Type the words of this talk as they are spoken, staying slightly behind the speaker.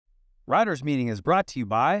Riders Meeting is brought to you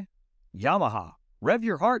by Yamaha. Rev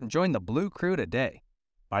your heart and join the Blue Crew today.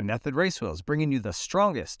 By Method Race Wheels, bringing you the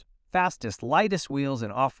strongest, fastest, lightest wheels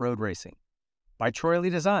in off-road racing. By Troy Lee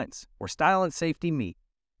Designs, where style and safety meet.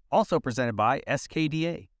 Also presented by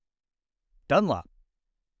SKDA. Dunlop.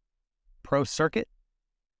 Pro Circuit.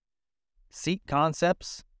 Seat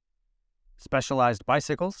Concepts. Specialized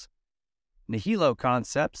Bicycles. Nihilo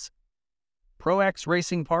Concepts. Pro-X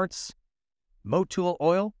Racing Parts. Motul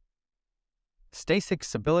Oil. Stasix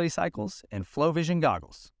Stability Cycles, and Flow Vision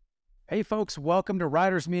Goggles. Hey folks, welcome to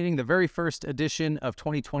Riders Meeting, the very first edition of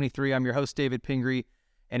 2023. I'm your host, David Pingree.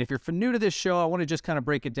 And if you're new to this show, I want to just kind of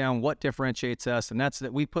break it down what differentiates us. And that's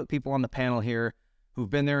that we put people on the panel here who've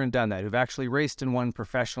been there and done that, who've actually raced and won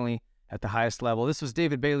professionally at the highest level. This was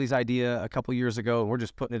David Bailey's idea a couple years ago, and we're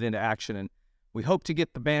just putting it into action. And we hope to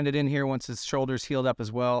get the bandit in here once his shoulder's healed up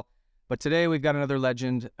as well. But today we've got another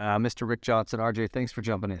legend, Mr. Rick Johnson. RJ, thanks for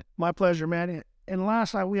jumping in. My pleasure, man. And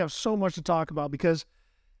last night we have so much to talk about because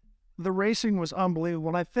the racing was unbelievable.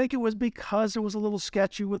 And I think it was because it was a little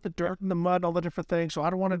sketchy with the dirt and the mud and all the different things. So I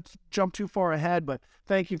don't want to jump too far ahead, but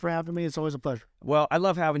thank you for having me. It's always a pleasure. Well, I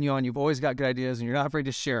love having you on. You've always got good ideas and you're not afraid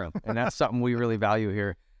to share them. And that's something we really value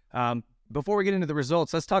here. Before we get into the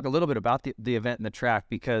results, let's talk a little bit about the event and the track,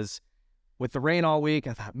 because with the rain all week,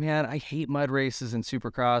 I thought, man, I hate mud races and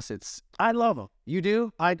Supercross. I love them. You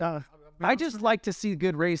do? I just like to see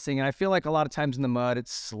good racing, and I feel like a lot of times in the mud,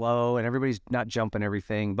 it's slow and everybody's not jumping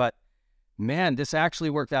everything. But man, this actually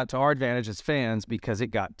worked out to our advantage as fans because it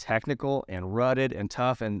got technical and rutted and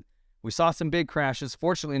tough, and we saw some big crashes.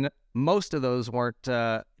 Fortunately, most of those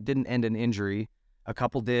didn't end in injury. A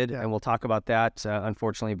couple did, yeah. And we'll talk about that,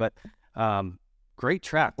 unfortunately. But great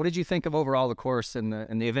track. What did you think of overall the course and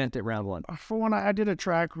the event at round one? For one, I did a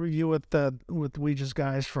track review with Ouija's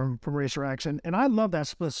guys from Racer Action, and I love that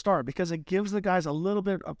split start because it gives the guys a little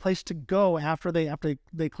bit a place to go after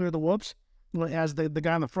they clear the whoops. As the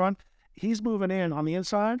guy in the front, he's moving in on the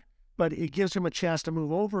inside, but it gives him a chance to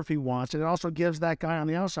move over if he wants, and it also gives that guy on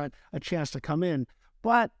the outside a chance to come in.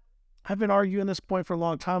 But I've been arguing this point for a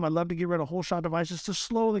long time. I'd love to get rid of whole shot devices to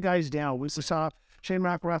slow the guys down. We saw Shane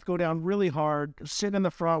McElrath go down really hard, sit in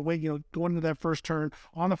the front, going into that first turn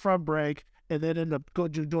on the front brake, and then end up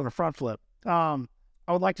doing a front flip. I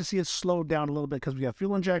would like to see it slowed down a little bit because we have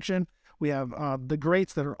fuel injection, we have the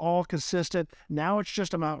grates that are all consistent. Now it's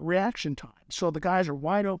just about reaction time. So the guys are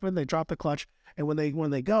wide open, they drop the clutch, and when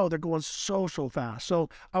they go, they're going so fast. So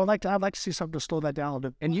I'd like to see something to slow that down a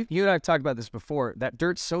little bit. And you and I have talked about this before. That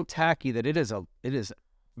dirt's so tacky that it is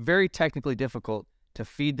very technically difficult to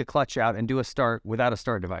feed the clutch out and do a start without a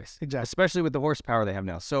start device. Exactly. Especially with the horsepower they have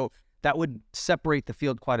now. So that would separate the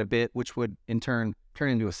field quite a bit, which would in turn turn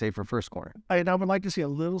into a safer first corner. I would like to see a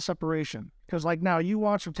little separation because like now you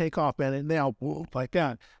watch them take off, man, and they'll whoop like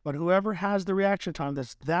that. But whoever has the reaction time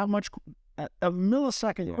that's that much a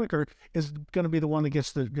millisecond quicker is going to be the one that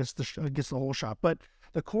gets the whole shot. But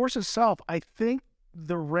the course itself, I think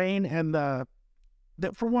the rain and that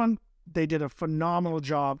for one, they did a phenomenal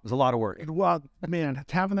job. It was a lot of work. Well, man,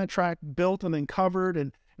 having that track built and then covered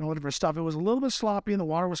and all the different stuff, it was a little bit sloppy and the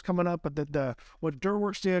water was coming up, but what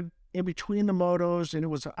Dirtworks did in between the motos, and it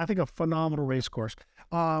was, I think, a phenomenal race course.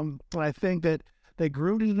 And I think that they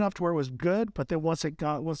groomed it enough to where it was good, but then once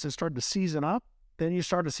it started to season up, then you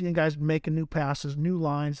started seeing guys making new passes, new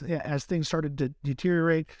lines. As things started to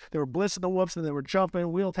deteriorate, they were blitzing the whoops and they were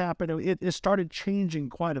jumping, wheel tapping. It started changing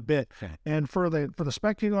quite a bit. Okay. And for the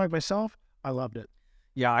spectator like myself, I loved it.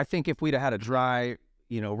 Yeah, I think if we'd have had a dry,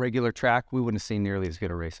 regular track, we wouldn't have seen nearly as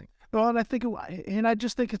good a racing. Well, and I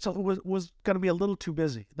just think it was going to be a little too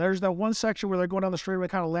busy. There's that one section where they're going down the straightaway,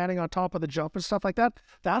 kind of landing on top of the jump and stuff like that.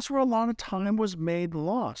 That's where a lot of time was made and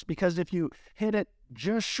lost, because if you hit it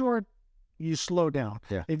just short, you slow down.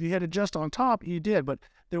 Yeah. If you hit it just on top, you did, but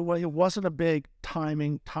it wasn't a big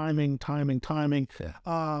timing. Yeah.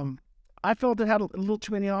 I felt it had a little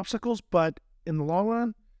too many obstacles, but in the long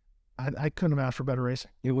run, I couldn't have asked for better racing.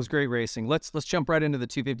 It was great racing. Let's jump right into the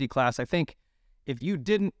 250 class. I think if you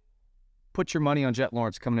didn't put your money on Jet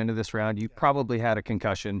Lawrence coming into this round, you probably had a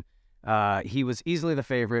concussion. He was easily the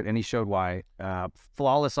favorite, and he showed why.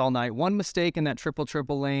 Flawless all night. One mistake in that triple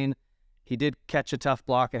lane. He did catch a tough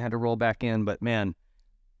block and had to roll back in, but man,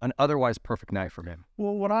 an otherwise perfect night for him.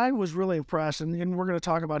 Well, what I was really impressed, and we're going to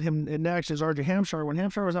talk about him next, is RJ Hampshire. When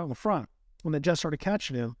Hampshire was out in the front, when they just started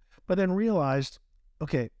catching him, but then realized,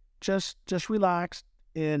 okay, just relax.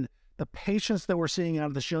 And the patience that we're seeing out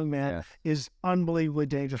of this young man is unbelievably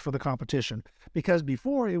dangerous for the competition. Because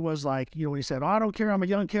before it was like, when he said, I don't care, I'm a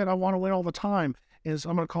young kid, I want to win all the time. I'm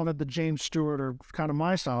going to call it the James Stewart, or kind of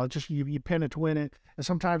my style. It's just you pin it to win it. And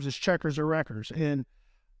sometimes it's checkers or wreckers. And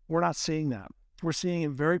We're not seeing that. We're seeing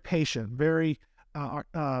him very patient, very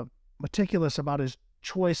meticulous about his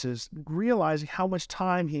choices, realizing how much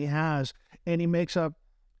time he has, and he makes up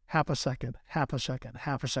half a second, half a second,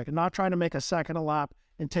 half a second, not trying to make a second a lap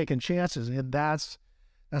and taking chances. And that's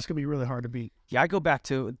going to be really hard to beat. Yeah, I go back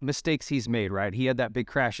to mistakes he's made, right? He had that big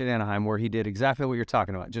crash at Anaheim where he did exactly what you're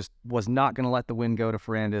talking about. Just was not going to let the win go to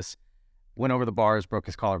Ferrandis. Went over the bars, broke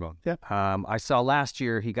his collarbone. Yeah. I saw last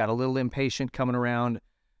year he got a little impatient coming around,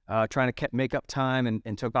 trying to make up time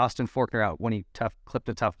and took Austin Forkner out when he clipped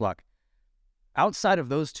a tough block. Outside of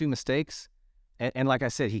those two mistakes, and like I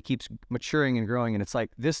said, he keeps maturing and growing, and it's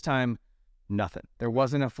like this time, nothing. There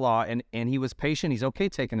wasn't a flaw, and he was patient. He's okay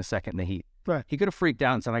taking a second in the heat. Right. He could have freaked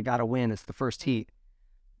out and said, I got to win. It's the first heat.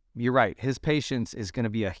 You're right. His patience is going to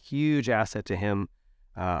be a huge asset to him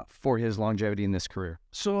for his longevity in this career.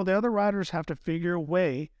 So the other riders have to figure a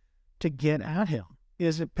way to get at him.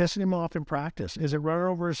 Is it pissing him off in practice? Is it running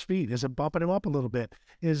over his feet? Is it bumping him up a little bit?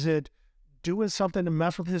 Is it doing something to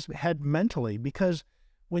mess with his head mentally? Because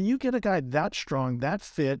when you get a guy that strong, that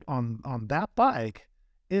fit on that bike,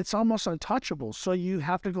 it's almost untouchable. So you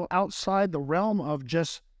have to go outside the realm of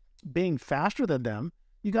just being faster than them.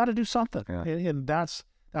 You got to do something. Yeah. And that's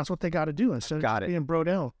what they got to do instead of just being broed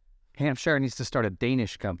out. Hampshire needs to start a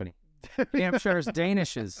Danish company. Hampshire's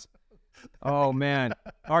Danishes. Oh, man.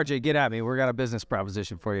 RJ, get at me. We got a business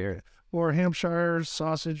proposition for you here. Or Hampshire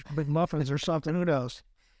sausage McMuffins or something. Who knows?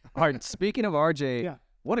 All right. Speaking of RJ,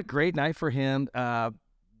 what a great night for him.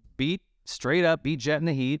 Beat Jet in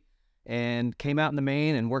the heat and came out in the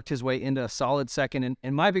main and worked his way into a solid second.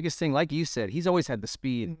 And my biggest thing, like you said, he's always had the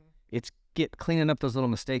speed. Mm-hmm. It's cleaning up those little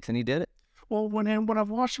mistakes, and he did it. Well, when I've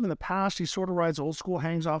watched him in the past, he sort of rides old school,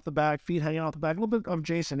 hangs off the back, feet hanging off the back, a little bit of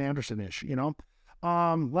Jason Anderson-ish, you know.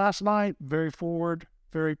 Last night, very forward,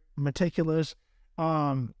 very meticulous.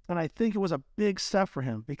 And I think it was a big step for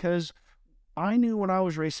him because I knew when I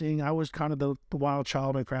was racing, I was kind of the wild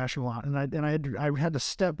child and crashing a lot. And I had to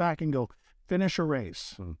step back and go, finish a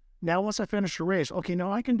race. Mm. Now, once I finish a race, okay,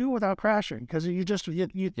 now I can do it without crashing because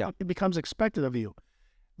it becomes expected of you.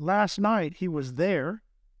 Last night, he was there.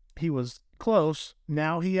 He was close.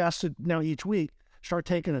 Now he has to, each week, start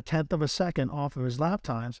taking 1/10 of a second off of his lap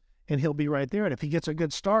times, and he'll be right there. And if he gets a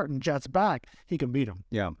good start and Jet's back, he can beat him.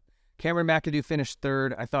 Yeah. Cameron McAdoo finished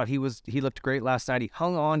third. I thought he looked great last night. He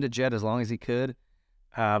hung on to Jet as long as he could.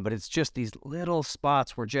 But it's just these little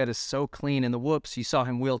spots where Jet is so clean. In the whoops, you saw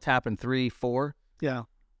him wheel tapping 3, 4. Yeah.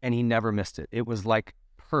 And he never missed it. It was like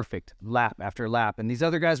perfect lap after lap. And these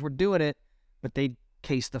other guys were doing it, but they'd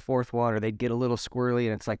case the fourth one or they'd get a little squirrely.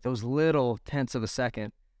 And it's like those little 1/10 of a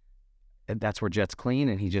second. And that's where Jet's clean,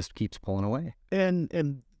 and he just keeps pulling away.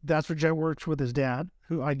 And that's where Jet works with his dad,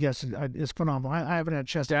 who I guess is phenomenal. I haven't had a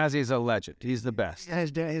chance. Dazzy's a legend. He's the best. Yeah,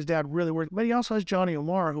 his dad really worked. But he also has Johnny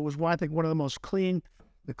Omar, who was, I think, one of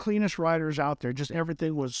the cleanest riders out there. Just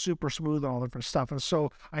everything was super smooth and all different stuff. And so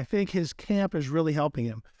I think his camp is really helping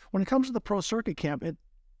him. When it comes to the pro circuit camp,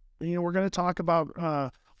 we're going to talk about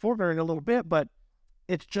Forkner in a little bit, but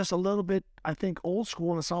it's just a little bit, I think, old school,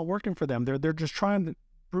 and it's not working for them. They're just trying to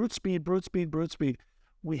brute speed.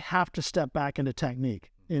 We have to step back into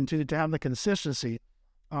technique and to have the consistency.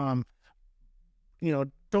 Don't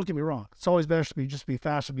get me wrong. It's always better to just be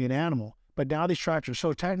fast and be an animal. But now these tracks are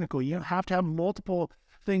so technical, you have to have multiple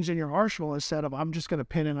things in your arsenal instead of I'm just going to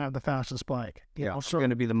pin and have the fastest bike. I'm going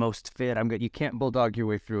to be the most fit. You can't bulldog your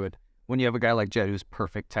way through it when you have a guy like Jet who's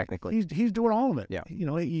perfect technically. He's doing all of it. Yeah.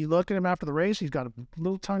 You look at him after the race, he's got a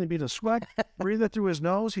little tiny bit of sweat, breathe it through his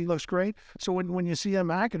nose. He looks great. So when you see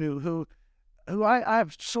McAdoo, who I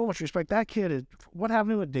have so much respect, that kid is, what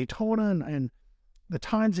happened to him at Daytona and the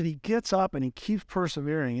times that he gets up and he keeps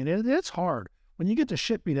persevering, and it's hard. When you get the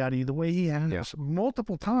shit beat out of you the way he has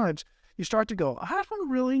multiple times, you start to go, I don't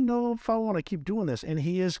really know if I want to keep doing this. And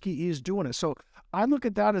he is doing it. So I look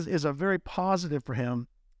at that as a very positive for him,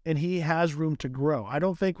 and he has room to grow. I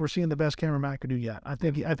don't think we're seeing the best Cameron McAdoo yet. I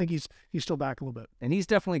think he's still back a little bit. And he's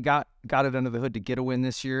definitely got it under the hood to get a win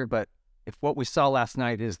this year. But if what we saw last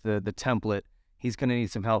night is the template, he's going to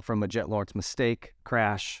need some help from a Jet Lawrence mistake,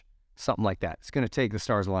 crash, something like that. It's going to take the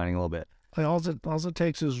stars aligning a little bit. All it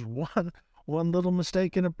takes is one little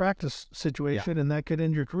mistake in a practice situation, and that could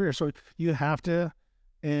end your career. So you have to,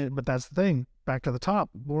 but that's the thing. Back to the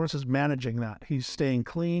top, Lawrence is managing that. He's staying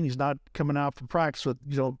clean. He's not coming out from practice with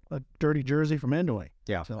a dirty jersey from Endway.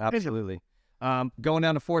 Yeah, so, absolutely. Going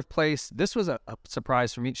down to fourth place, this was a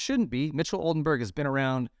surprise for me. It shouldn't be. Mitchell Oldenburg has been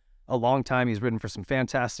around a long time. He's ridden for some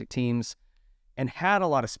fantastic teams and had a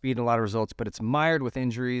lot of speed and a lot of results, but it's mired with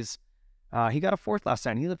injuries. He got a fourth last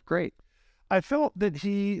night, and he looked great. I felt that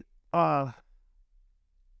he,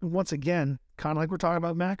 once again, kind of like we're talking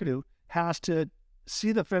about McAdoo, has to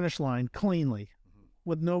see the finish line cleanly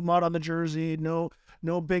with no mud on the jersey,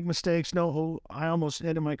 no big mistakes, no, oh, I almost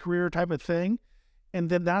ended my career type of thing. And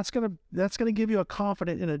then that's gonna give you a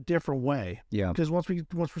confidence in a different way. Yeah. Because once we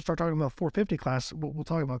start talking about 450 class, we'll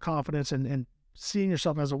talk about confidence and seeing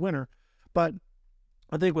yourself as a winner. But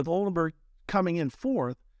I think with Oldenburg coming in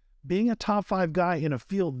fourth, being a top 5 guy in a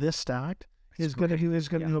field this stacked is going to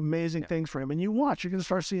do amazing things for him. And you're going to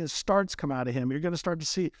start seeing starts come out of him. You're going to start to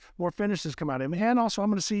see more finishes come out of him. And also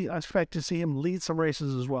I expect to see him lead some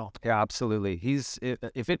races as well. Yeah, absolutely.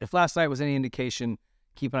 If last night was any indication,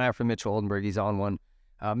 keep an eye out for Mitchell Oldenburg. He's on one.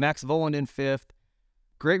 Max Voland in 5th.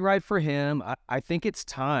 Great ride for him. I think it's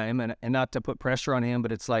time, and not to put pressure on him,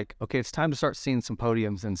 but it's like, okay, it's time to start seeing some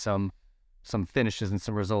podiums and some finishes and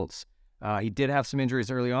some results. He did have some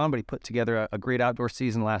injuries early on, but he put together a great outdoor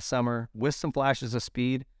season last summer with some flashes of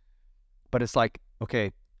speed. But it's like,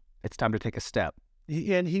 okay, it's time to take a step.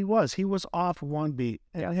 He was off one beat.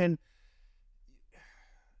 And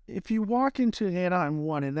if you walk into Anaheim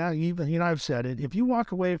 1, and now even I've said it, if you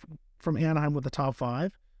walk away from Anaheim with the top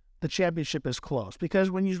 5, the championship is close.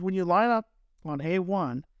 Because when you line up on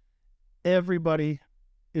A1, everybody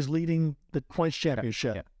is leading the points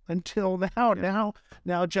championship. Yeah. Until now,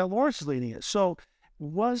 now Jet Lawrence is leading it. So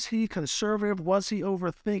was he conservative? Was he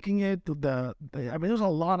overthinking it? There's a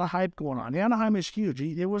lot of hype going on. Anaheim is huge.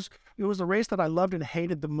 It was the race that I loved and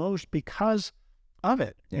hated the most because of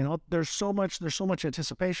it. Yeah. There's so much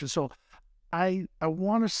anticipation. So I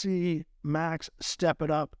want to see Max step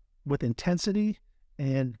it up with intensity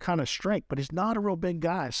and kind of strength, but he's not a real big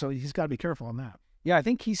guy, so he's got to be careful on that. Yeah, I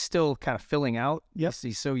think he's still kind of filling out. Yes,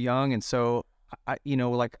 he's so young, and so I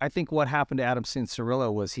think what happened to Adam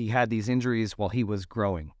Cianciarulo was he had these injuries while he was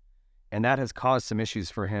growing, and that has caused some issues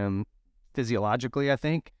for him physiologically, I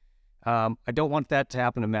think. I don't want that to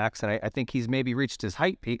happen to Max, and I think he's maybe reached his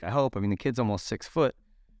height peak, I hope. I mean, the kid's almost 6 foot,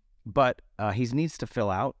 but he needs to fill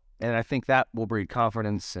out, and I think that will breed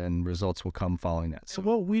confidence, and results will come following that. So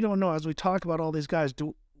what we don't know, as we talk about all these guys,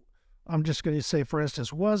 I'm just going to say, for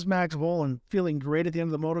instance, was Max Voland feeling great at the end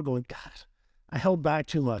of the motor going, God, I held back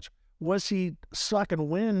too much? Was he sucking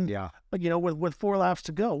wind, with 4 laps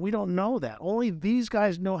to go? We don't know that. Only these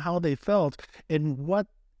guys know how they felt and what,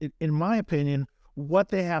 in my opinion, what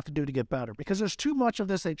they have to do to get better. Because there's too much of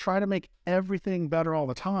this. They try to make everything better all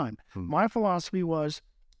the time. My philosophy was,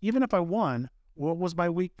 even if I won, what was my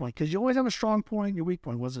weak point? Because you always have a strong point and your weak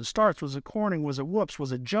point. Was it starts? Was it cornering? Was it whoops?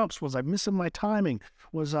 Was it jumps? Was I missing my timing?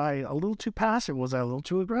 Was I a little too passive? Was I a little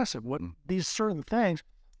too aggressive? These certain things.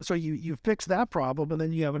 So you fix that problem, and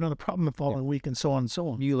then you have another problem the following week, and so on and so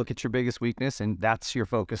on. You look at your biggest weakness, and that's your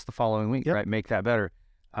focus the following week, right? Make that better.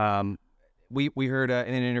 We heard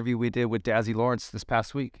in an interview we did with Dazzy Lawrence this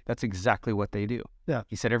past week. That's exactly what they do. Yeah.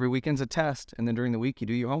 He said every weekend's a test, and then during the week you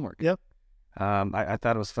do your homework. Yep. I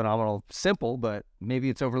thought it was phenomenal. Simple, but maybe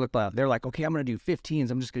it's overlooked. They're like, okay, I'm going to do 15s.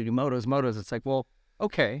 I'm just going to do motos. It's like, well,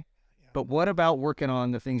 okay, but what about working on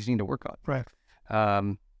the things you need to work on?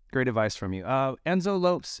 Right. Great advice from you. Enzo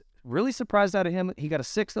Lopes, really surprised out of him. He got a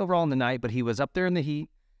 6th overall in the night, but he was up there in the heat.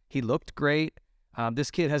 He looked great.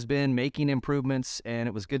 This kid has been making improvements, and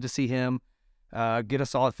it was good to see him get a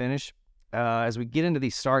solid finish. As we get into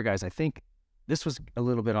these star guys, I think this was a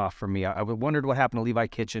little bit off for me. I wondered what happened to Levi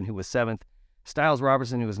Kitchen, who was 7th. Styles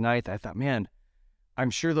Robertson, who was 9th. I thought, man, I'm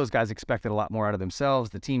sure those guys expected a lot more out of themselves.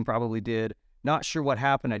 The team probably did. Not sure what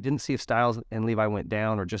happened. I didn't see if Styles and Levi went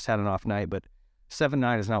down or just had an off night, but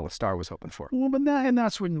 7-9 is not what Star was hoping for. Well, but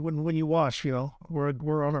that's when you watch,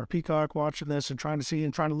 we're on our Peacock watching this and trying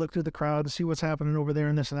to look through the crowd to see what's happening over there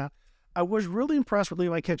and this and that. I was really impressed with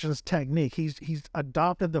Levi Kitchen's technique. He's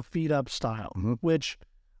adopted the feet up style, which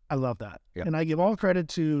I love that. Yeah. And I give all credit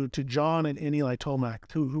to John and Eli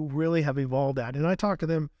Tomac, who really have evolved that. And I talk to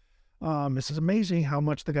them. This is amazing how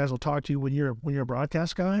much the guys will talk to you when you're a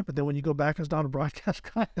broadcast guy, but then when you go back as not a broadcast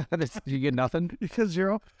guy, you get nothing. You get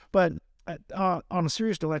zero. But on a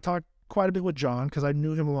serious note, I talked quite a bit with John because I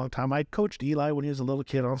knew him a long time. I coached Eli when he was a little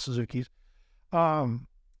kid on Suzuki's.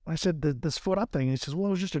 I said, this foot up thing. He says, well,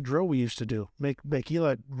 it was just a drill we used to do. Make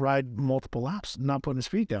Eli ride multiple laps, not putting his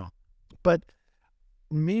feet down. But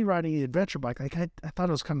me riding the adventure bike, like I thought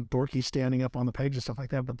it was kind of dorky standing up on the pegs and stuff like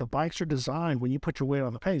that. But the bikes are designed, when you put your weight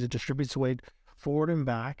on the pegs, it distributes the weight forward and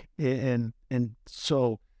back. And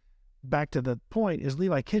so back to the point is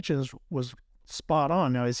Levi Kitchens was spot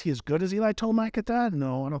on. Now, is he as good as Eli Tomac at that?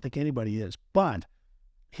 No, I don't think anybody is. But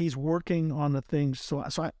he's working on the things. So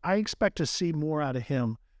I expect to see more out of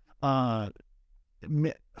him.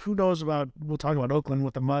 Who knows about, we'll talk about Oakland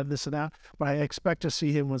with the mud, this and that, but I expect to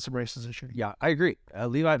see him win some races this year. Yeah, I agree.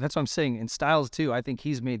 Levi, that's what I'm saying. In Styles, too, I think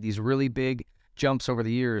he's made these really big jumps over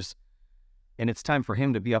the years, and it's time for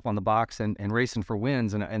him to be up on the box and racing for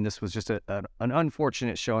wins. And this was just an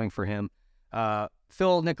unfortunate showing for him.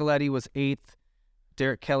 Phil Nicoletti was 8th.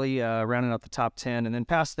 Derek Kelly rounding out the top 10. And then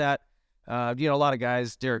past that, a lot of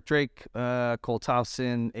guys, Derek Drake, Cole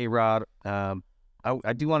Thompson, A-Rod.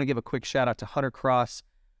 I do want to give a quick shout out to Hunter Cross.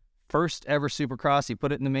 First ever Supercross. He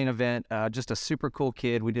put it in the main event. Just a super cool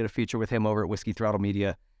kid. We did a feature with him over at Whiskey Throttle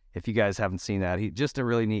Media. If you guys haven't seen that, he's just a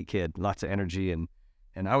really neat kid. Lots of energy. And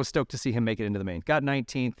I was stoked to see him make it into the main. Got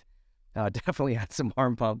 19th. Definitely had some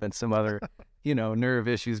arm pump and some other, nerve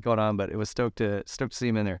issues going on, but it was stoked to see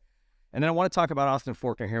him in there. And then I want to talk about Austin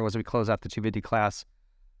Faulkner here as we close out the 250 class.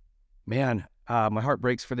 Man, my heart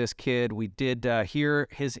breaks for this kid. We did hear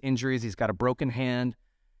his injuries. He's got a broken hand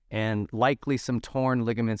and likely some torn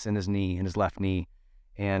ligaments in his knee, in his left knee.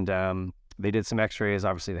 And they did some x-rays.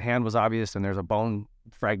 Obviously, the hand was obvious, and there's a bone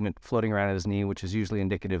fragment floating around his knee, which is usually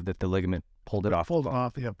indicative that the ligament pulled it off. Pulled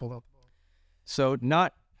off. So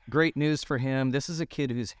not great news for him. This is a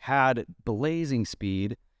kid who's had blazing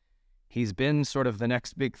speed. He's been sort of the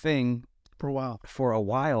next big thing for a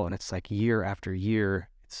while, and it's like year after year,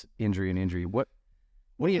 it's injury and injury. What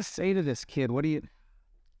do you say to this kid? What do you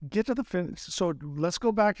get to the finish? So let's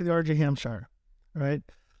go back to the RJ Hampshire, right?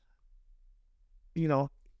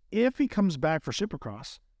 If he comes back for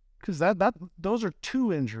Supercross, because those are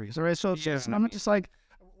 2 injuries, all right? So it's not just like,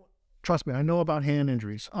 trust me, I know about hand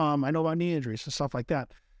injuries. I know about knee injuries and stuff like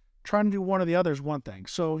that. Trying to do one or the other is one thing.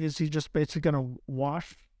 So is he just basically going to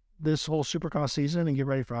wash this whole Supercross season and get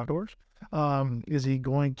ready for outdoors? Is he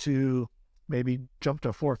going to maybe jump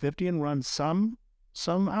to 450 and run some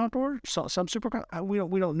outdoor, some Supercross?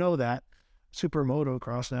 We don't know that. Supermoto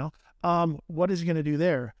cross now. What is he going to do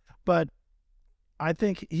there? But I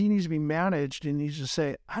think he needs to be managed and needs to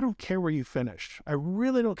say, I don't care where you finish. I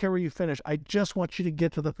really don't care where you finish. I just want you to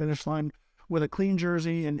get to the finish line with a clean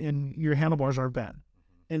jersey and your handlebars are bent.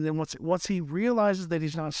 And then once he realizes that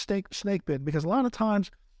he's not snake bit, because a lot of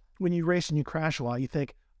times when you race and you crash a lot, you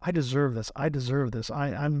think, I deserve this.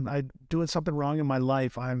 I'm doing something wrong in my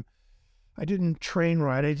life. I didn't train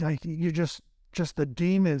right. You just the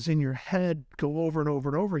demons in your head go over and over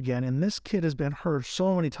and over again. And this kid has been hurt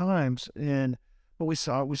so many times. But we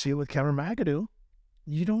see it with Cameron McAdoo.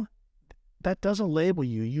 That doesn't label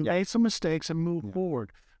you. You made some mistakes and move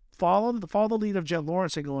forward. Follow the lead of Jet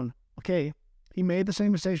Lawrence and going, okay, he made the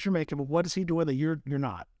same mistakes you're making, but what is he doing that you're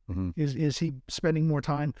not? Mm-hmm. Is he spending more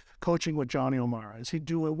time coaching with Johnny O'Mara?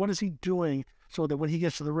 What is he doing so that when he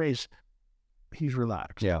gets to the race, he's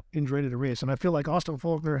relaxed and ready to race? And I feel like Austin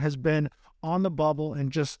Faulkner has been on the bubble and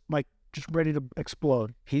just ready to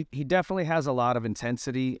explode. He definitely has a lot of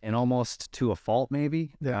intensity and almost to a fault,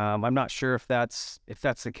 maybe. Yeah. I'm not sure if that's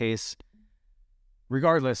the case.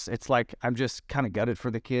 Regardless, it's like I'm just kind of gutted for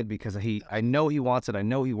the kid because I know he wants it. I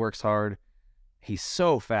know he works hard. He's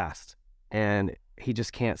so fast, and he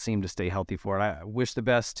just can't seem to stay healthy for it. I wish the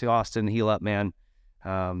best to Austin. Heal up, man.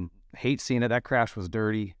 Hate seeing it. That crash was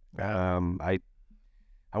dirty. I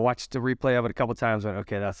watched the replay of it a couple times. Went,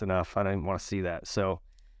 okay, that's enough. I didn't want to see that. So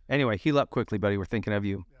anyway, heal up quickly, buddy. We're thinking of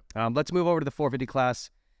you. Let's move over to the 450 class.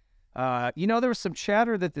 There was some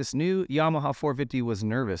chatter that this new Yamaha 450 was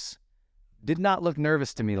nervous. Did not look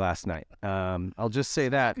nervous to me last night. I'll just say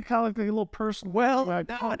that. It kind of like a little personal. Well, no,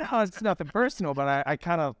 it's nothing personal. But I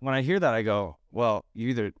kind of, when I hear that, I go, well, you're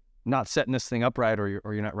either not setting this thing up right or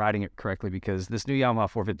you're not riding it correctly, because this new Yamaha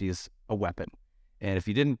 450 is a weapon. And if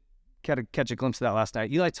you didn't catch a glimpse of that last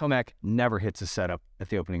night, Eli Tomac never hits a setup at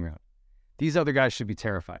the opening round. These other guys should be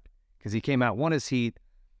terrified because he came out, won his heat,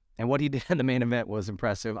 and what he did in the main event was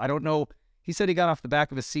impressive. I don't know. He said he got off the back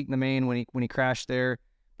of his seat in the main when he crashed there.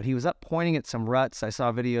 But he was up pointing at some ruts. I saw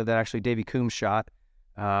a video that actually Davey Coombs shot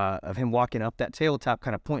of him walking up that tabletop,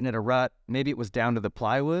 kind of pointing at a rut. Maybe it was down to the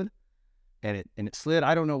plywood, and it slid.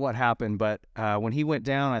 I don't know what happened, but when he went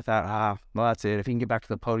down, I thought, well, that's it. If he can get back to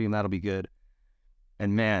the podium, that'll be good.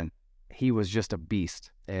 And man, he was just a beast,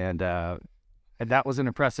 and that was an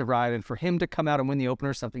impressive ride. And for him to come out and win the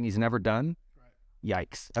opener, something he's never done.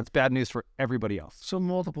 Yikes. That's bad news for everybody else. So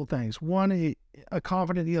multiple things. One, a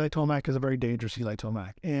confident Eli Tomac is a very dangerous Eli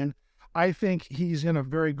Tomac. And I think he's in a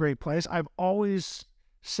very great place. I've always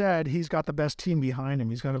said he's got the best team behind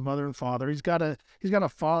him. He's got a mother and father. He's got a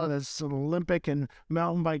father that's an Olympic and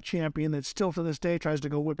mountain bike champion that still to this day tries to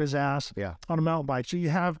go whip his ass on a mountain bike. So you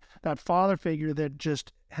have that father figure that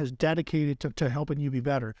just has dedicated to helping you be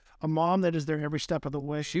better. A mom that is there every step of the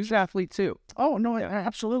way. She's an athlete too. Oh no,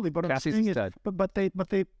 absolutely. But Cassie's a stud. But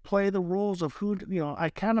they play the rules of who.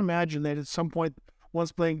 I can't imagine that at some point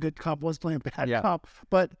one's playing good cop, one's playing bad cop.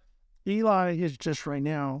 But Eli is just right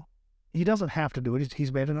now. He doesn't have to do it.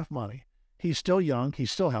 He's made enough money. He's still young.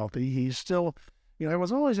 He's still healthy. He's still, it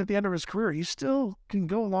was always at the end of his career. He still can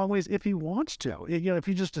go a long ways if he wants to. If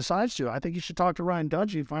he just decides to. I think you should talk to Ryan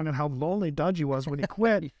Dudgy and find out how lonely Dudgy was when he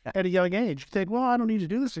quit at a young age. You think, well, I don't need to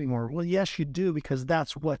do this anymore. Well, yes, you do, because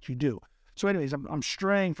that's what you do. So anyways, I'm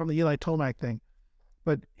straying from the Eli Tomac thing.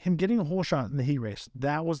 But him getting a whole shot in the heat race,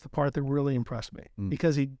 that was the part that really impressed me,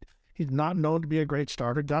 because he's not known to be a great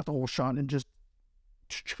starter, got the whole shot and just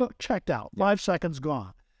checked out. 5 seconds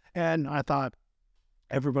gone. And I thought,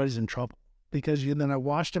 everybody's in trouble, because then I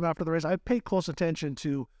watched him after the race. I paid close attention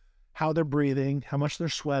to how they're breathing, how much they're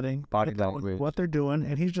sweating, body language, what they're doing.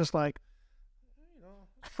 And he's just like,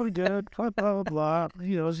 pretty good, blah, blah, blah.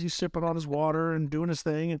 He's sipping on his water and doing his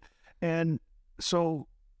thing. And so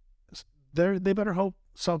they better hope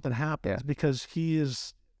something happens, because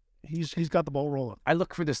he's got the ball rolling. I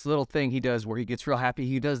look for this little thing he does where he gets real happy.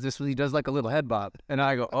 He does like a little head bob, and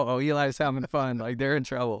I go, oh, Eli's having fun. Like, they're in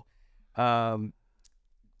trouble.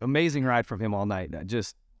 Amazing ride from him all night.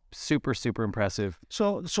 Just super, super impressive.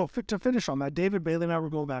 So to finish on that, David Bailey and I were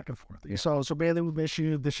going back and forth. Yeah. So Bailey, we miss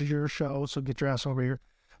you. This is your show, so get your ass over here.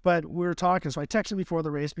 But we were talking, so I texted before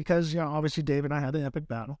the race, because obviously David and I had the epic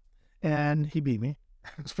battle, and he beat me.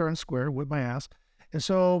 It's fair and square, with my ass. And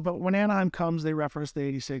so, but when Anaheim comes, they reference the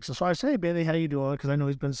 86. And so I say, hey, Bailey, how you doing? Because I know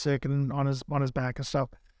he's been sick and on his back and stuff.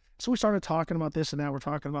 So we started talking about this and that. We're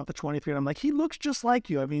talking about the 23. And I'm like, he looks just like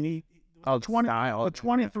you. I mean, the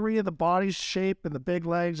 23 of the body's shape and the big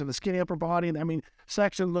legs and the skinny upper body. And I mean,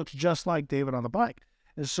 Sexton looks just like David on the bike.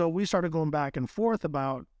 And so we started going back and forth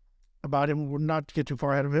about him. We're not to get too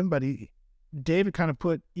far ahead of him, but David kind of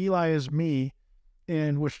put Eli as me,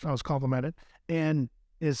 in which I was complimented, and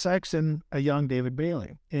is Sexton a young David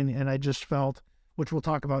Bailey. And I just felt, which we'll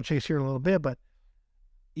talk about Chase here in a little bit, but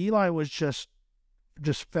Eli was just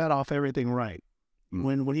fed off everything right.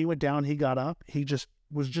 When he went down, he got up. He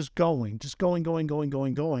was going.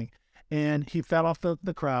 And he fed off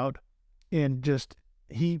the crowd, and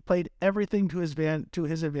he played everything to his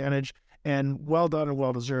advantage, and well done and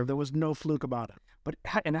well deserved. There was no fluke about it. But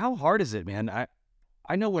how hard is it, man?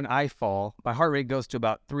 I know when I fall, my heart rate goes to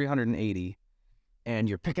about 380, and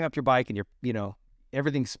you're picking up your bike, and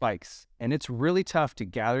everything spikes, and it's really tough to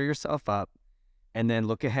gather yourself up and then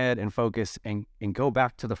look ahead and focus and go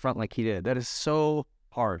back to the front like he did. That is so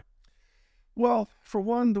hard. Well, for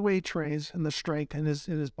one, the way he trains and the strength and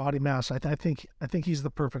his body mass, I think he's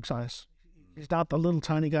the perfect size. He's not the little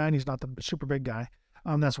tiny guy, and he's not the super big guy.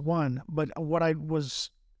 That's one. But what I was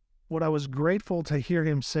grateful to hear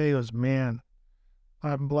him say was, man,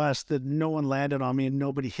 I'm blessed that no one landed on me and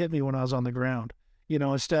nobody hit me when I was on the ground.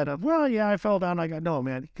 Instead of, well, yeah, I fell down. No,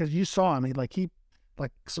 man, because you saw him.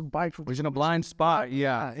 Some bike was in a blind spot.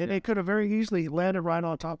 Yeah. And it could have very easily landed right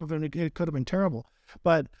on top of him. It could have been terrible.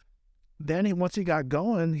 But then once he got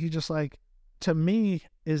going, he just to me,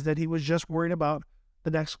 is that he was just worried about the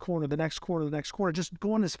next corner, just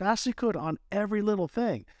going as fast as he could on every little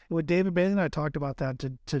thing. And with David Bailey and I talked about that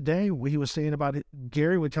today. He was saying about it.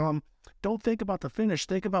 Gary would tell him, don't think about the finish.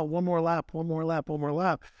 Think about one more lap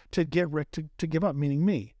to get Rick to give up, meaning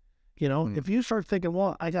me. If you start thinking,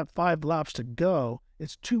 well, I got 5 laps to go,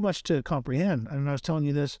 it's too much to comprehend. And I was telling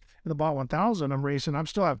you this in the Bot 1000, I'm racing. I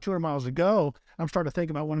still have 200 miles to go. I'm starting to think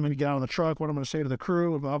about when I'm going to get out of the truck, what I'm going to say to the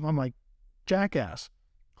crew. I'm like, jackass.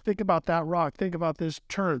 Think about that rock. Think about this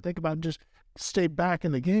turn. Think about just stay back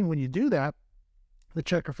in the game. When you do that, the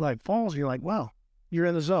checker flag falls. And you're like, wow, you're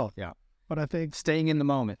in the zone. Yeah. But I think staying in the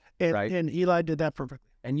moment, right? And Eli did that perfectly.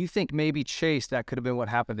 And you think maybe Chase, that could have been what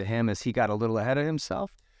happened to him as he got a little ahead of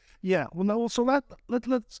himself? Yeah. Well, no. So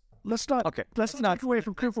let's not. Okay. Let's not take away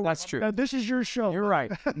from Cooper. That's true. This is your show. You're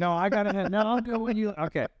right. No, I got ahead. No, I'll go with you.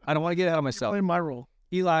 Okay. I don't want to get ahead of myself. You're playing my role.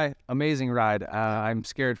 Eli, amazing ride. I'm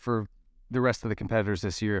scared for the rest of the competitors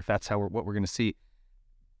this year if that's what we're going to see.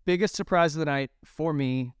 Biggest surprise of the night for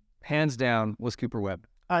me, hands down, was Cooper Webb.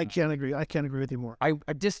 I can't agree with you more. I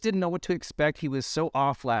just didn't know what to expect. He was so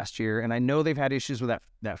off last year, and I know they've had issues with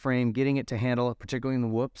that frame, getting it to handle, particularly in the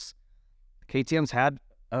whoops. KTM's had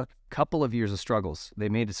a couple of years of struggles. They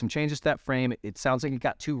made some changes to that frame. It sounds like it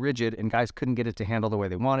got too rigid, and guys couldn't get it to handle the way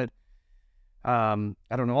they wanted. I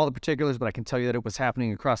don't know all the particulars, but I can tell you that it was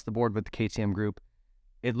happening across the board with the KTM group.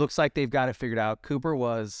 It looks like they've got it figured out. Cooper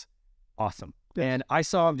was awesome. Yes. And I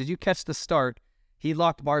saw him. Did you catch the start? He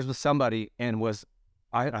locked bars with somebody and was,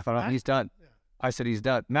 I thought, he's done. Yeah. I said, he's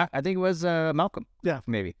done. I think it was Malcolm. Yeah.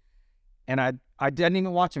 Maybe. And I didn't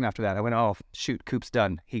even watch him after that. I went, oh, shoot, Coop's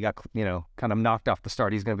done. He got, kind of knocked off the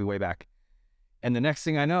start. He's going to be way back. And the next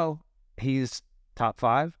thing I know, he's top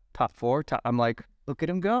 5, top 4. I'm like, look at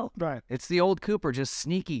him go. Right. It's the old Cooper, just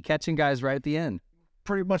sneaky, catching guys right at the end.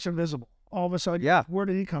 Pretty much invisible. all of a sudden, Yeah. where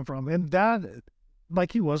did he come from? And that,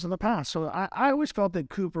 like he was in the past. So I always felt that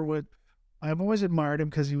Cooper would, I've always admired him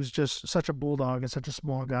because he was just such a bulldog and such a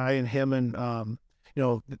small guy, and him and,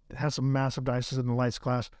 has some massive dices in the lights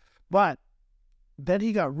class. But then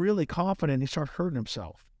he got really confident. He started hurting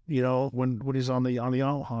himself, when he's on the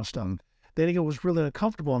Yamaha stuff. Then he was really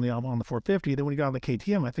uncomfortable on the 450. Then when he got on the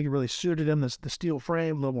KTM, I think it really suited him, the steel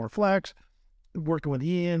frame, a little more flex, working with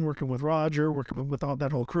Ian, working with Roger, working with all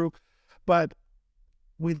that whole crew. But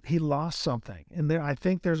he lost something. And I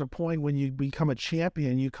think there's a point when you become a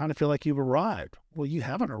champion, you kind of feel like you've arrived. Well, you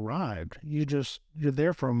haven't arrived. You're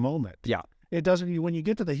there for a moment. Yeah. It doesn't, when you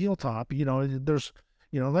get to the hilltop, there's,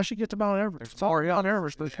 unless you get to Mount Everest, it's all Mount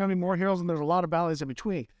Everest, there's going to be more hills and there's a lot of valleys in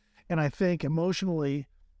between. And I think emotionally,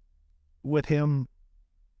 with him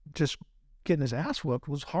just getting his ass whooped,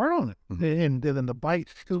 was hard on him. And then the bike,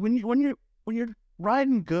 because when you're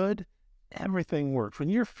riding good, everything works. When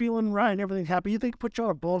you're feeling right and everything's happy, you think put you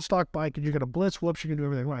on a bone stock bike and you're gonna blitz, whoops, you're gonna do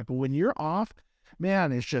everything right. But when you're off,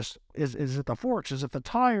 man, it's just is it the forks? Is it the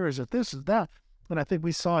tire? Is it this? Is that? And I think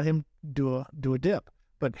we saw him do a dip.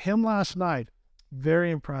 But him last night,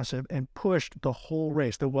 very impressive and pushed the whole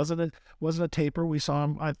race. There wasn't a taper. We saw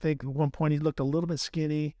him, I think at one point he looked a little bit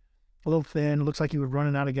skinny, a little thin. Looks like he was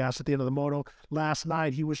running out of gas at the end of the moto. Last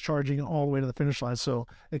night, he was charging all the way to the finish line. So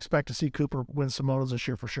expect to see Cooper win some motos this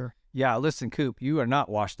year for sure. Yeah, listen, Coop, you are not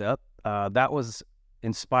washed up. That was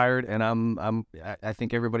inspired, and I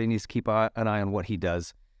think everybody needs to keep an eye on what he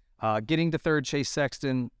does. Getting to third, Chase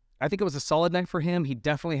Sexton, I think it was a solid night for him. He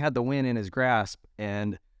definitely had the win in his grasp,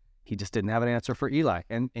 and he just didn't have an answer for Eli.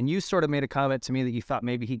 And you sort of made a comment to me that you thought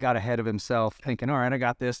maybe he got ahead of himself, thinking, all right, I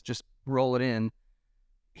got this, just roll it in.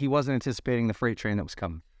 He wasn't anticipating the freight train that was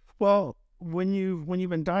coming. Well, when you've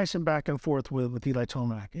been dicing back and forth with Eli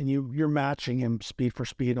Tomac, and you're matching him speed for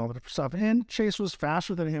speed and all that different stuff, and Chase was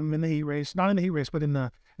faster than him in the heat race, not in the heat race, but in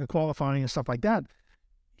the qualifying and stuff like that,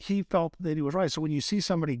 he felt that he was right. So when you see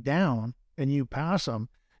somebody down and you pass them,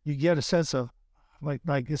 you get a sense of like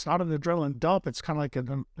it's not an adrenaline dump, it's kind of like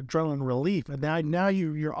an adrenaline relief, and now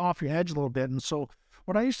you're off your edge a little bit. And so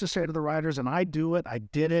what I used to say to the riders, and I do it, I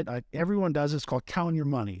did it, everyone does it, it's called counting your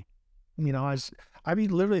money. I'd be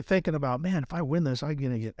literally thinking about, man, if I win this, I'm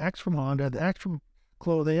going to get X from Honda, the X from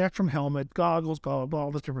clothing, X from helmet, goggles, blah, blah, blah,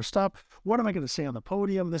 all this different stuff. What am I going to say on the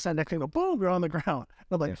podium? This, that, next thing, boom, you're on the ground. And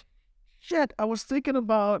I'm like, shit, I was thinking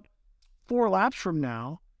about 4 laps from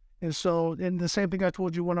now. And so, and the same thing I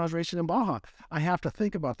told you when I was racing in Baja, I have to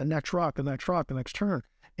think about the next rock, the next turn.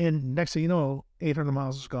 And next thing you know, 800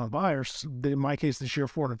 miles has gone by, or in my case this year,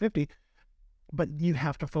 450. But you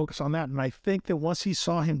have to focus on that. And I think that once he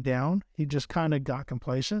saw him down, he just kind of got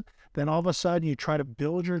complacent. Then all of a sudden you try to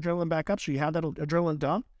build your adrenaline back up. So you have that adrenaline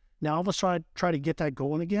dump. Now all of a sudden try to get that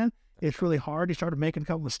going again. It's really hard. He started making a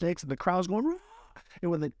couple mistakes and the crowd's going, Rah!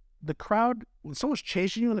 And when the crowd, when someone's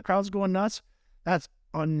chasing you and the crowd's going nuts, that's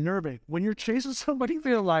unnerving. When you're chasing somebody, I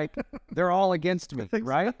feel like they're all against me,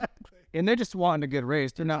 right? Exactly. And they're just wanting a good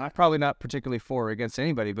race. They're probably not particularly for or against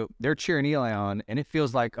anybody, but they're cheering Eli on, and it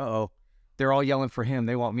feels like, they're all yelling for him.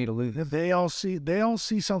 They want me to lose. They all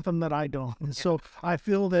see something that I don't. And so I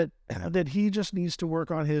feel that he just needs to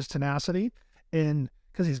work on his tenacity, and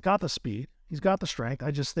because he's got the speed, he's got the strength.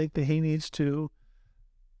 I just think that he needs to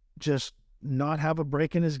just not have a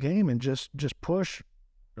break in his game and just push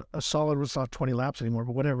a solid, it's not 20 laps anymore,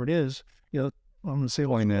 but whatever it is, I'm going to say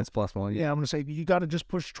 20 minutes plus one. Yeah, I'm going to say you got to just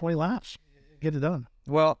push 20 laps, get it done.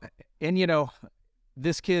 Well, and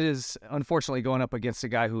this kid is unfortunately going up against a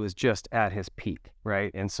guy who is just at his peak, right?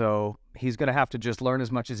 And so he's going to have to just learn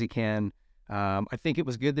as much as he can. I think it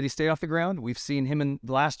was good that he stayed off the ground. We've seen him in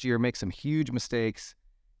last year make some huge mistakes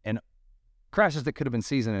and crashes that could have been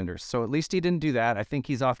season enders. So at least he didn't do that. I think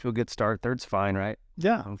he's off to a good start. Third's fine, right?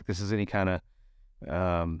 Yeah. I don't think this is any kind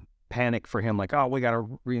of panic for him, like, we got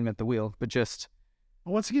to reinvent the wheel, but just...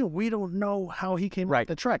 Once again, we don't know how he came right. up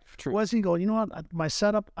the track. True. Was he going, my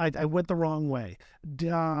setup, I went the wrong way.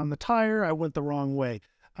 On the tire, I went the wrong way.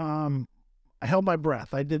 I held my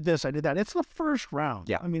breath. I did this, I did that. It's the first round.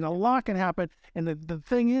 Yeah. I mean, a lot can happen. And the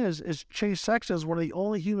thing is Chase Sexton is one of the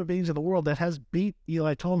only human beings in the world that has beat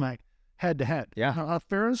Eli Tomac head to head. Yeah.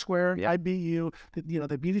 Fair and square. Yeah. I beat you.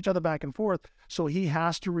 They beat each other back and forth. So he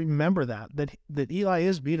has to remember that Eli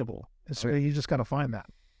is beatable. So you just got to find that.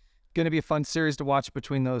 Going to be a fun series to watch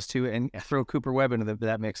between those two, and throw Cooper Webb into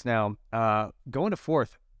that mix now. Going to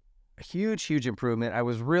fourth, a huge improvement. I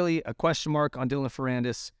was really a question mark on Dylan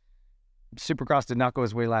Ferrandis. Supercross did not go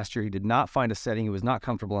his way last year. He did not find a setting. He was not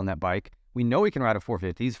comfortable on that bike. We know he can ride a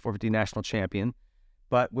 450. He's a 450 national champion.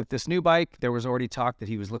 But with this new bike, there was already talk that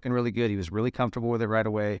he was looking really good. He was really comfortable with it right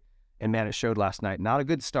away. And man, it showed last night. Not a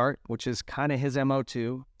good start, which is kind of his MO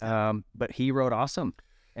too. But he rode awesome.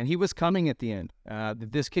 And he was coming at the end.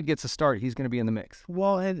 If this kid gets a start, he's going to be in the mix.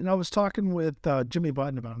 Well, and I was talking with Jimmy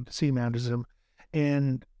Button about him, he manages him,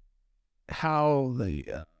 and how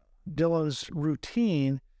the Dylan's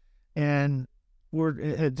routine and we're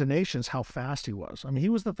at the nations how fast he was. I mean, he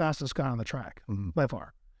was the fastest guy on the track by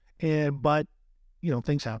far. But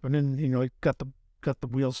things happen, and he got the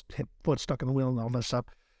wheels foot stuck in the wheel and all that stuff.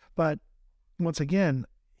 But once again,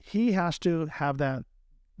 he has to have that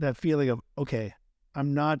feeling of, okay,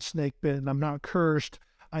 I'm not snake bitten, I'm not cursed,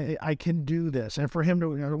 I can do this. And for him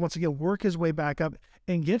to once again work his way back up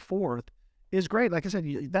and get fourth is great. Like I said,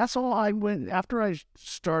 that's all I went after I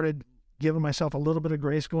started giving myself a little bit of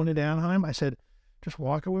grace going into Anaheim. I said, just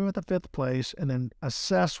walk away with the 5th place and then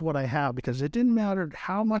assess what I have, because it didn't matter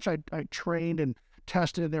how much I trained and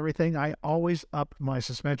tested and everything. I always upped my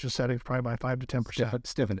suspension settings probably by 5 to 10%.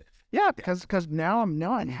 Stiffen it. Yeah, because now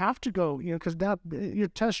I have to go, because now your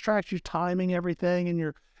test tracks, you're timing everything,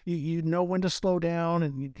 and you know when to slow down,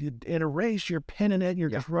 and in a race you're pinning it, and you're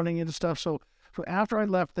just running into stuff. So after I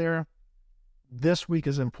left there, this week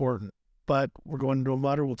is important, but we're going into a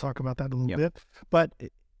mutter. We'll talk about that a little bit, but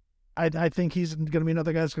I think he's going to be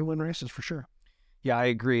another guy that's going to win races for sure. Yeah, I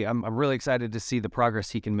agree. I'm really excited to see the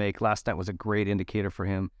progress he can make. Last night was a great indicator for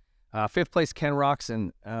him. 5th place, Ken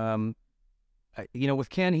Roxon. With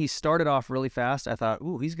Ken, he started off really fast. I thought,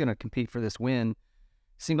 ooh, he's going to compete for this win.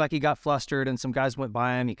 Seemed like he got flustered, and some guys went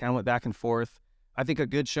by him. He kind of went back and forth. I think a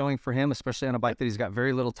good showing for him, especially on a bike that he's got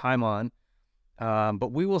very little time on.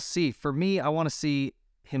 But we will see. For me, I want to see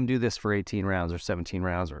him do this for 18 rounds or 17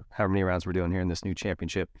 rounds or however many rounds we're doing here in this new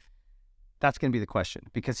championship. That's going to be the question,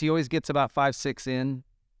 because he always gets about 5-6 in,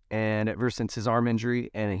 and ever since his arm injury,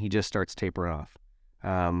 and he just starts tapering off.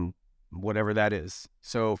 Whatever that is.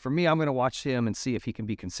 So for me, I'm going to watch him and see if he can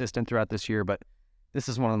be consistent throughout this year. But this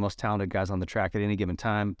is one of the most talented guys on the track at any given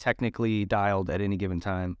time, technically dialed at any given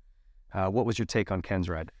time. What was your take on Ken's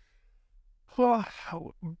ride? Well,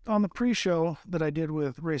 on the pre-show that I did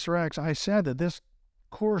with Racer X, I said that this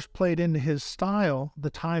course played into his style, the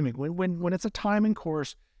timing. When it's a timing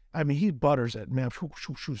course, I mean, he butters it, man.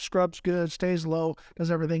 Scrubs good, stays low,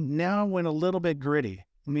 does everything. Now when a little bit gritty,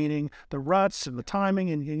 meaning the ruts and the timing,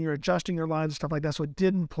 and you're adjusting your lines and stuff like that. So it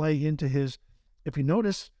didn't play into his, if you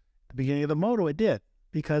notice, the beginning of the moto, it did,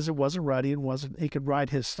 because it wasn't ruddy and he could ride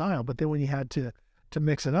his style. But then when you had to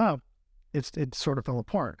mix it up, it sort of fell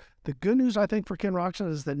apart. The good news, I think, for Ken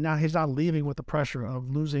Roxon is that now he's not leaving with the pressure of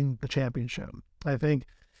losing the championship. I think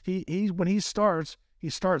when he starts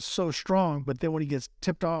so strong, but then when he gets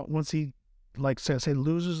tipped off, once he, like say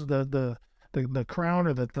loses the crown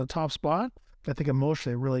or the top spot, I think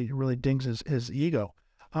emotionally it really dings his ego.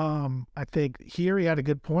 I think here he had a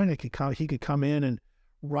good point. He could come in and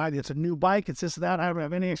ride. It's a new bike. It's this, that. I don't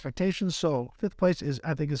have any expectations. So 5th place is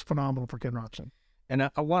phenomenal for Ken Roxon. And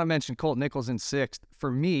I want to mention Colt Nichols in 6th.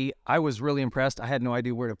 For me, I was really impressed. I had no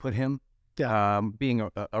idea where to put him. Yeah. Being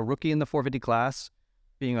a rookie in the 450 class,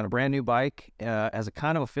 being on a brand new bike, as a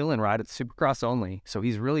kind of a fill-in ride. It's Supercross only. So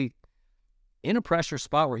he's really in a pressure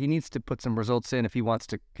spot where he needs to put some results in if he wants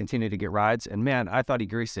to continue to get rides. And man, I thought he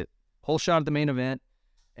greased it. Whole shot at the main event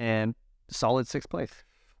and solid 6th place.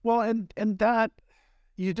 Well, and that,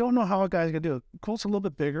 you don't know how a guy's going to do it. Colt's a little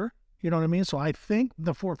bit bigger, you know what I mean? So I think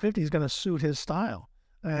the 450 is going to suit his style.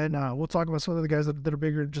 And we'll talk about some of the guys that are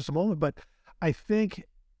bigger in just a moment. But I think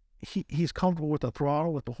he's comfortable with the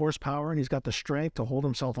throttle, with the horsepower, and he's got the strength to hold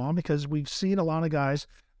himself on, because we've seen a lot of guys.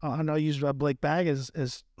 I know I used Blake Bagg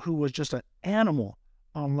as who was just an animal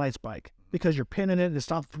on Light's bike, because you're pinning it and it's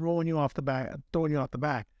not throwing you off the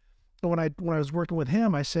back. So when I was working with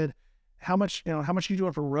him, I said, how much are you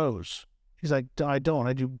doing for rows? He's like, I don't.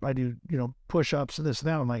 I do push-ups and this and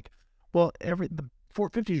that. I'm like, well, the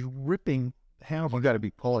 450 is ripping handle. You got to be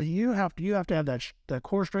pulling. You have to have that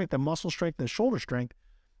core strength, the muscle strength, the shoulder strength,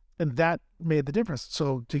 and that made the difference.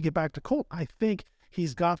 So to get back to Colt, I think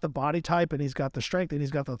he's got the body type, and he's got the strength, and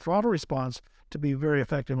he's got the throttle response to be very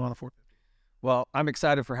effective on a 450. Well, I'm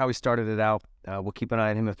excited for how he started it out. We'll keep an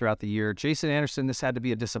eye on him throughout the year. Jason Anderson, this had to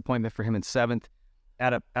be a disappointment for him in 7th.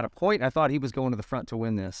 At a point, I thought he was going to the front to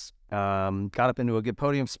win this. Got up into a good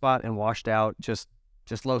podium spot and washed out, just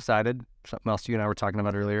low-sided, something else you and I were talking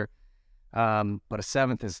about earlier. But a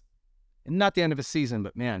 7th is not the end of his season,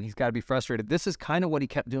 but man, he's got to be frustrated. This is kind of what he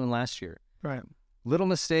kept doing last year. Right. Little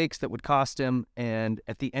mistakes that would cost him, and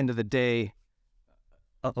at the end of the day,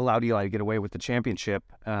 allowed Eli to get away with the championship.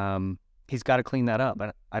 He's got to clean that up.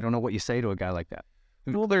 I don't know what you say to a guy like that,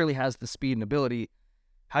 who clearly has the speed and ability.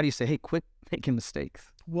 How do you say, hey, quit making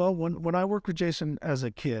mistakes? Well, when I worked with Jason as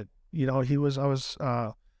a kid, I was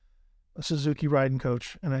a Suzuki riding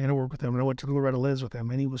coach, and I worked with him, and I went to Loretta Lynn's with him,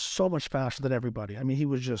 and he was so much faster than everybody. I mean, he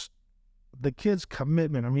was just the kid's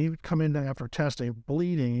commitment. I mean, he would come in after testing,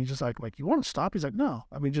 bleeding. He's just like, you want to stop? He's like, no.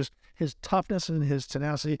 I mean, just his toughness and his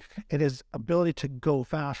tenacity and his ability to go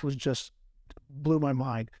fast was just blew my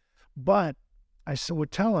mind. But I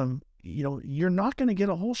would tell him, you're not going to get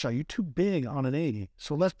a whole shot. You're too big on an 80.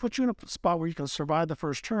 So let's put you in a spot where you can survive the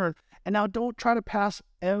first turn. And now don't try to pass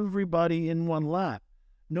everybody in one lap.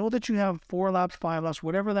 Know that you have 4 laps, 5 laps,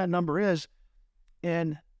 whatever that number is,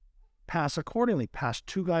 and pass accordingly. Pass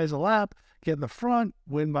 2 guys a lap, get in the front,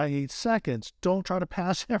 win by 8 seconds. Don't try to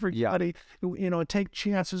pass everybody, take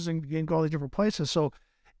chances and go all these different places. So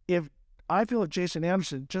I feel if Jason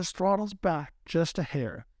Anderson just throttles back just a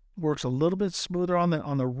hair, works a little bit smoother on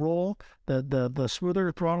the roll, the smoother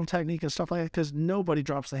throttle technique and stuff like that, because nobody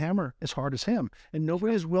drops the hammer as hard as him, and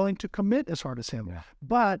nobody is willing to commit as hard as him. Yeah.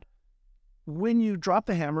 But when you drop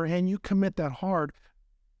the hammer and you commit that hard,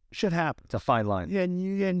 shit happens. It's a fine line. Yeah,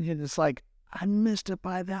 and it's like, I missed it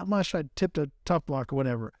by that much. I tipped a tough block or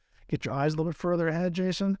whatever. Get your eyes a little bit further ahead,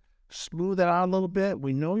 Jason. Smooth it out a little bit.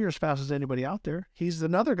 We know you're as fast as anybody out there. He's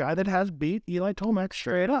another guy that has beat Eli Tomac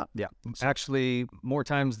straight up. Yeah, actually more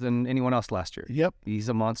times than anyone else last year. Yep, he's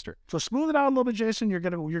a monster. So smooth it out a little bit, Jason. You're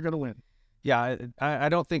gonna win. Yeah, I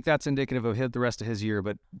don't think that's indicative of the rest of his year,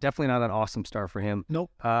 but definitely not an awesome start for him. Nope.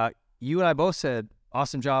 You and I both said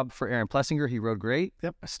awesome job for Aaron Plessinger. He rode great.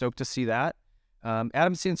 Yep. Stoked to see that.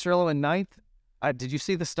 Adam Cianciarulo in 9th. Did you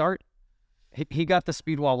see the start? He got the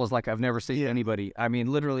speed wobbles like I've never seen anybody. I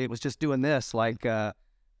mean, literally, it was just doing this. Like,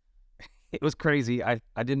 it was crazy. I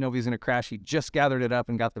didn't know if he was going to crash. He just gathered it up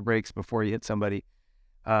and got the brakes before he hit somebody.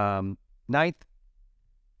 9th,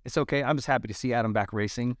 it's okay. I'm just happy to see Adam back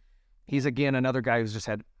racing. He's, again, another guy who's just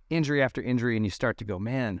had injury after injury, and you start to go,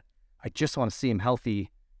 man, I just want to see him healthy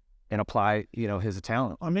and apply, his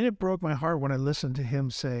talent. I mean, it broke my heart when I listened to him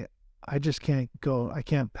say, I just can't go. I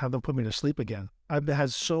can't have them put me to sleep again. I've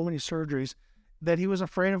had so many surgeries that he was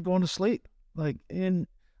afraid of going to sleep. Like, I'm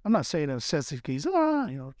not saying in a sense that he's,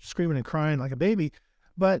 screaming and crying like a baby,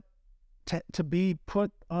 but to be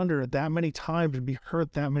put under that many times and be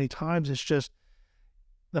hurt that many times, it's just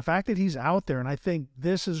the fact that he's out there. And I think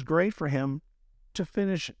this is great for him to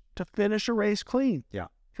finish a race clean. Yeah.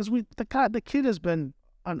 Because the kid has been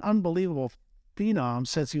an unbelievable phenom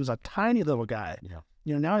since he was a tiny little guy. Yeah.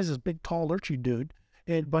 Now he's this big, tall, lurchy dude,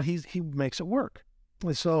 but he makes it work.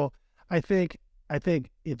 And so I think at the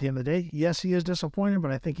end of the day, yes, he is disappointed,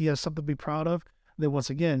 but I think he has something to be proud of. That once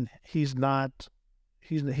again, he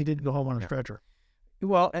didn't go home on a stretcher.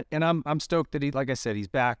 Well, and I'm stoked that like I said, he's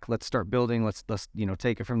back. Let's start building. Let's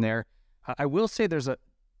take it from there. I will say there's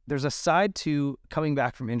a side to coming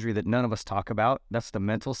back from injury that none of us talk about. That's the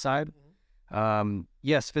mental side.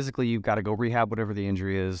 Yes, physically you've got to go rehab whatever the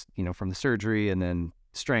injury is, from the surgery, and then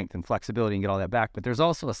strength and flexibility and get all that back. But there's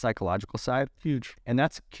also a psychological side. Huge. And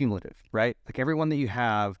that's cumulative, right? Like everyone that you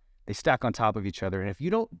have, they stack on top of each other. And if you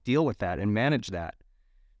don't deal with that and manage that,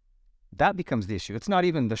 that becomes the issue. It's not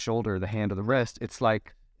even the shoulder, the hand, or the wrist. It's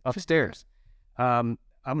like upstairs. I'm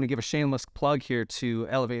going to give a shameless plug here to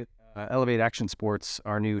Elevate Action Sports,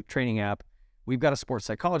 our new training app. We've got a sports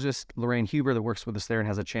psychologist, Lorraine Huber, that works with us there and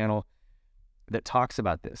has a channel that talks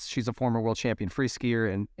about this. She's a former world champion free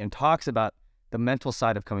skier and talks about the mental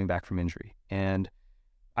side of coming back from injury. And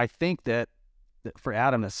I think that for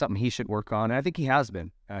Adam, that's something he should work on. And I think he has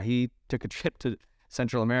been. He took a trip to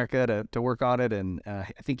Central America to work on it, and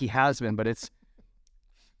I think he has been. But it's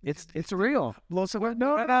real.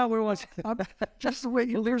 No, we're watching. Just the way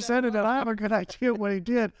you presented it, I have a good idea what he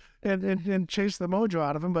did and chase the mojo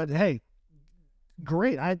out of him. But hey,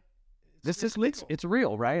 great. It's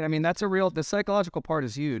real, right? I mean, the psychological part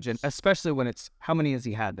is huge, and especially when it's how many has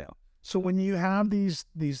he had now? So when you have these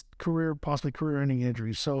possibly career-ending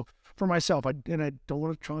injuries, so for myself, I don't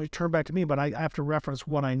want to try to turn back to me, but I have to reference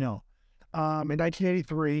what I know. In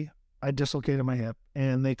 1983, I dislocated my hip,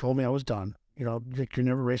 and they told me I was done. You're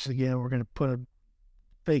never racing again. We're going to put a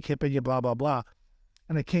fake hip in you, blah, blah, blah.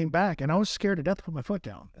 And I came back, and I was scared to death to put my foot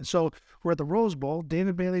down. And so we're at the Rose Bowl.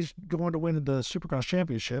 David Bailey's going to win the Supercross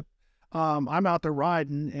Championship. I'm out there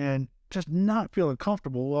riding and just not feeling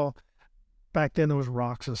comfortable. Well, back then there was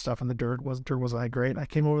rocks and stuff in the dirt. Dirt wasn't that great. I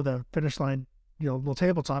came over the finish line, little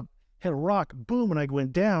tabletop, hit a rock, boom, and I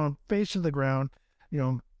went down, face to the ground,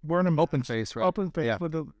 wearing an open face, right? Open face,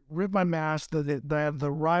 with ripped my mask,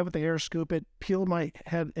 the ride with the air scoop, it peeled my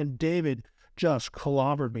head, and David just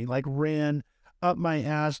clobbered me, like ran up my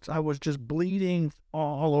ass. I was just bleeding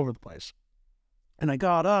all over the place. And I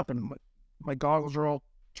got up, and my goggles are all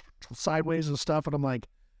sideways and stuff, and I'm like,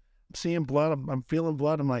 I'm seeing blood, I'm feeling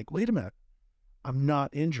blood. I'm like, wait a minute, I'm not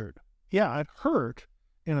injured. yeah, it hurt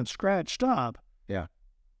and it's scratched up. Yeah.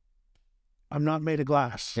 I'm not made of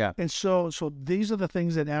glass. Yeah. And so these are the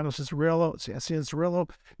things that Adam Cianciarulo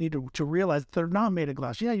need to realize. They're not made of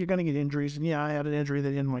glass. Yeah, you're going to get injuries. And yeah, I had an injury that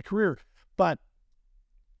ended my career. But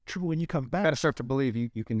when you come back. Got to start to believe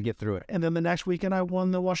you can get through it. And then the next weekend, I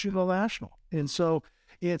won the Washington National. And so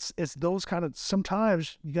it's those kind of,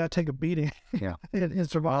 sometimes you got to take a beating Yeah. and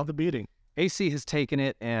survive the beating. AC has taken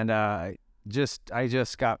it, and I just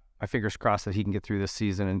got my fingers crossed that he can get through this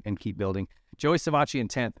season and keep building. Joey Savacci in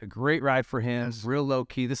 10th, a great ride for him, Yes. real low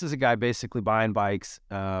key. This is a guy basically buying bikes,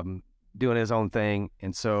 doing his own thing,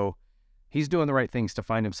 and so he's doing the right things to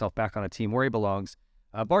find himself back on a team where he belongs.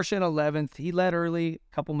 Barsha in 11th, he led early,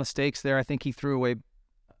 a couple mistakes there. I think he threw away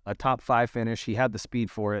a top 5 finish. He had the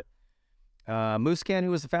speed for it. Muscan,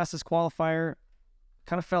 who was the fastest qualifier,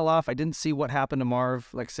 kind of fell off. I didn't see what happened to Marv.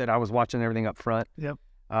 Like I said, I was watching everything up front. Yep.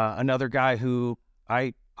 Another guy who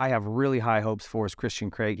I have really high hopes for is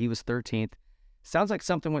Christian Craig. He was 13th. Sounds like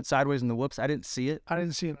something went sideways in the whoops. I didn't see it.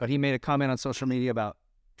 But he made a comment on social media about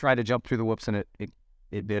trying to jump through the whoops and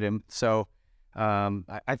it bit him. So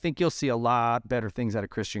I think you'll see a lot better things out of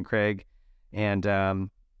Christian Craig. And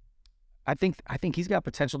I think he's got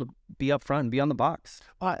potential to be up front and be on the box.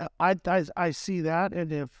 I see that,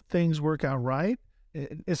 and if things work out right,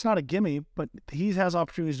 it's not a gimme, but he has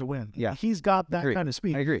opportunities to win. Yeah. He's got that kind of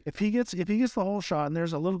speed. I agree. If he gets the whole shot and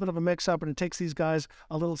there's a little bit of a mix up and it takes these guys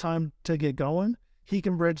a little time to get going, he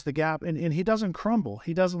can bridge the gap, and he doesn't crumble.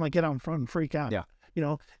 He doesn't like get out in front and freak out. Yeah. You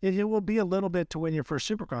know, it will be a little bit to win your first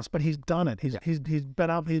Supercross, but he's done it. He's been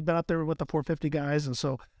out there with the 450 guys, and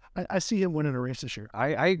so I see him winning a race this year.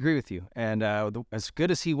 I agree with you. And as good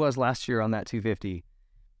as he was last year on that 250,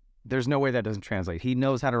 there's no way that doesn't translate. He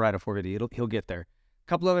knows how to ride a 450. He'll get there. A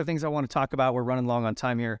couple other things I want to talk about. We're running long on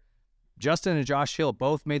time here. Justin and Josh Hill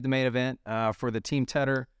both made the main event for the Team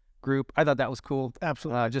Tedder group. I thought that was cool.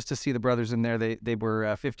 Absolutely. Just to see the brothers in there. They were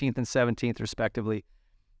 15th and 17th respectively.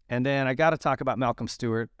 And then I got to talk about Malcolm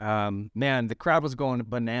Stewart. Man, the crowd was going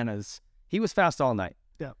bananas. He was fast all night.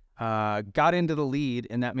 Yeah. Got into the lead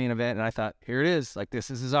in that main event, and I thought, here it is. Like,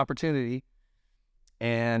 this is his opportunity.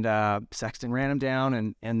 And Sexton ran him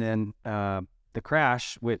down, and then the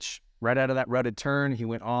crash, which right out of that rutted turn, he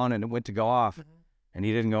went on and it went to go off, and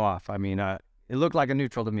he didn't go off. I mean, it looked like a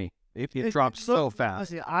neutral to me. It dropped so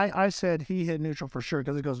fast. I said he hit neutral for sure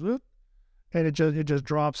because it goes whoop, and it just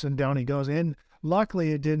drops and down he goes. And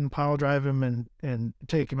luckily, it didn't pile drive him and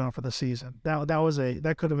take him out for the season.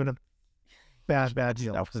 That could have been a bad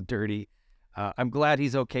deal. That was dirty. I'm glad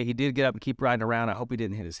he's okay. He did get up and keep riding around. I hope he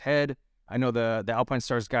didn't hit his head. I know the Alpine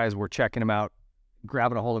Stars guys were checking him out,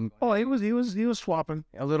 grabbing a hold of him. Oh, he was swapping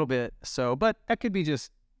a little bit. So, but that could be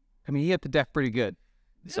just. I mean, he hit the deck pretty good.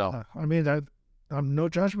 So yeah, I mean, I'm no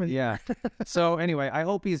judgment. Yeah. So anyway, I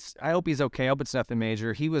hope he's okay. I hope it's nothing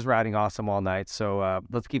major. He was riding awesome all night. So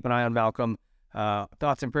let's keep an eye on Malcolm.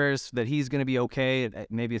 Thoughts and prayers that he's going to be okay.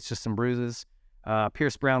 Maybe it's just some bruises.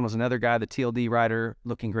 Pierce Brown was another guy, the TLD rider,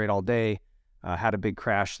 looking great all day. Had a big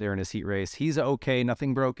crash there in his heat race. He's okay,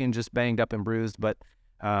 nothing broken, just banged up and bruised. But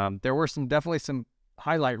there were definitely some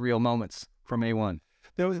highlight reel moments from A1.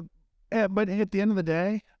 There was, but at the end of the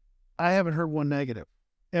day, I haven't heard one negative.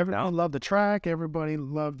 Everyone loved the track. Everybody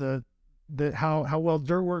loved the how well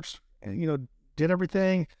Dirt Works, did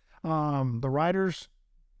everything. The riders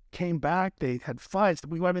came back. They had fights.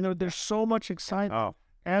 I mean, there's so much excitement.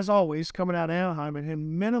 As always, coming out of Anaheim,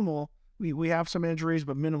 and minimal. We have some injuries,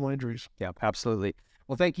 but minimal injuries. Yeah, absolutely.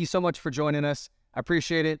 Well, thank you so much for joining us. I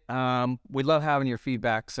appreciate it. We love having your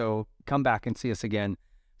feedback, so come back and see us again.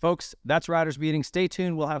 Folks, that's Riders Meeting. Stay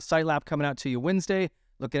tuned. We'll have Sight Lap coming out to you Wednesday.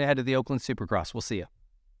 Looking ahead to the Oakland Supercross. We'll see you.